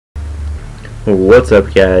What's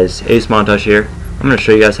up guys, Ace Montage here. I'm going to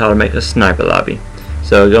show you guys how to make a sniper lobby.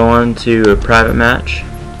 So go on to a private match.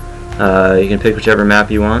 You can pick whichever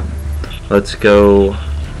map you want. Let's go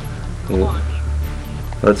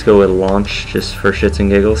with launch just for shits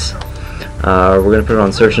and giggles. We're going to put it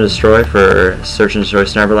on search and destroy for search and destroy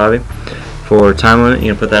sniper lobby. For time limit,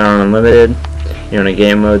 you can put that on unlimited. In a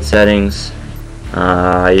game mode settings,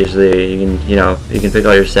 usually you can pick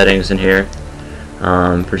all your settings in here.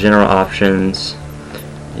 For general options,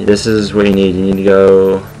 this is what you need. You need to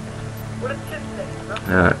go,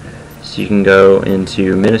 so you can go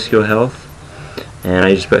into minuscule health, and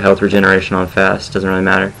I just put health regeneration on fast, doesn't really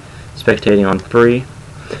matter. Spectating on free.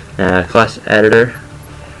 Class editor,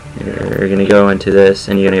 you're going to go into this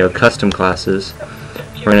and you're going to go custom classes.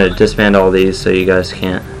 We're going to disband all these so you guys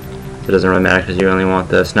can't, it doesn't really matter because you only want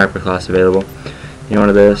the sniper class available. You go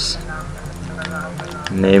into this,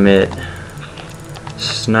 name it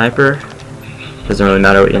sniper, doesn't really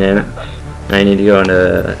matter what you name it. Now you need to go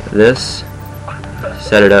into this,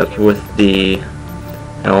 set it up with the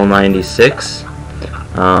L96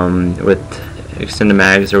 with extended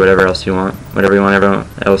mags or whatever else you want, whatever you want everyone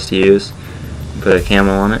else to use. Put a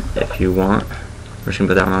camo on it if you want. We're just gonna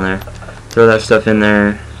put that one on there. Throw that stuff in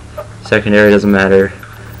there. Secondary doesn't matter.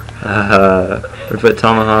 We put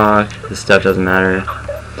tomahawk. This stuff doesn't matter.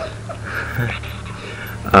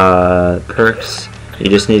 Perks. You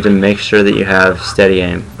just need to make sure that you have steady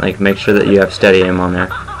aim. Like, make sure that you have steady aim on there.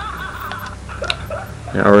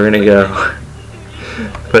 Now we're gonna go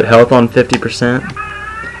put health on 50%.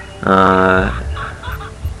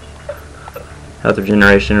 Health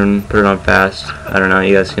regeneration, put it on fast. I don't know,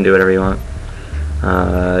 you guys can do whatever you want.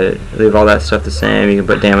 Leave all that stuff the same. You can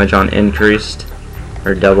put damage on increased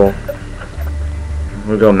or double.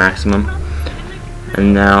 We'll go maximum.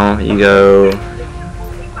 And now you go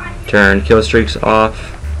turn kill streaks off.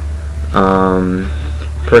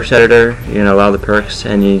 Perks editor, you're going to allow the perks,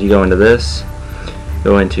 and you need to go into this.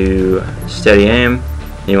 Go into steady aim.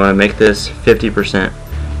 And you want to make this 50%.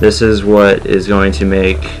 This is what is going to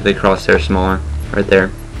make the crosshair smaller, right there.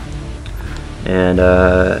 And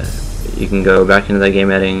you can go back into the game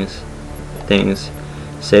things,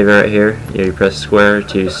 save it right here. You press square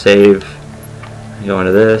to save. Go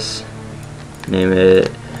into this, name it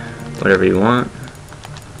whatever you want.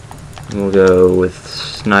 We'll go with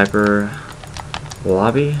sniper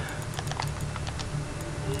lobby,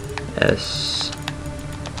 SND,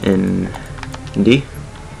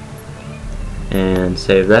 and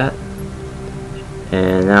save that.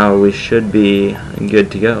 And now we should be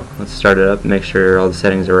good to go. Let's start it up and make sure all the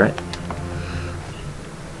settings are right.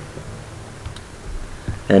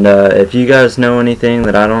 And if you guys know anything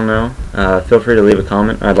that I don't know, feel free to leave a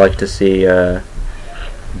comment. I'd like to see,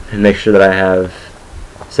 make sure that I have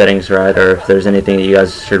settings right, or if there's anything that you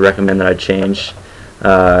guys should recommend that I change,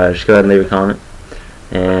 just go ahead and leave a comment.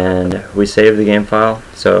 And we saved the game file,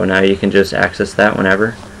 so now you can just access that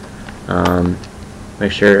whenever.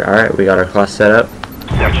 Make sure, alright, we got our class set up.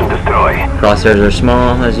 Search and destroy. Crosshairs are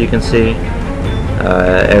small, as you can see.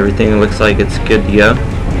 Everything looks like it's good to go.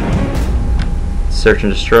 Search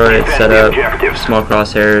and destroy, it's set up. Small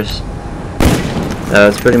crosshairs.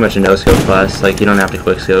 It's pretty much a no-scope class. Like, you don't have to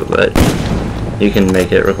quickscope, but you can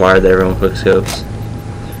make it required that everyone quickscopes.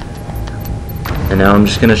 And now I'm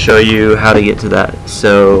just going to show you how to get to that.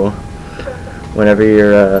 So, whenever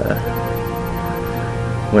you're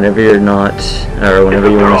not, or whenever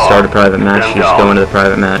you want to start a private match, you just go into the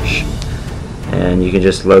private match, and you can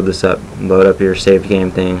just load this up, load up your saved game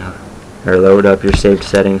thing, or load up your saved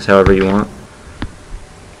settings however you want.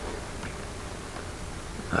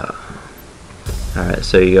 Alright,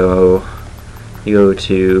 so you go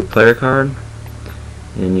to player card,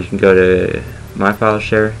 and you can go to my file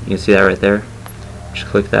share. You can see that right there. Just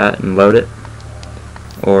click that and load it.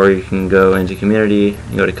 Or you can go into community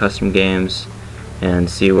and go to custom games and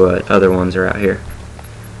see what other ones are out here.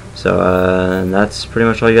 So that's pretty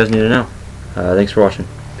much all you guys need to know. Thanks for watching.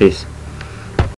 Peace.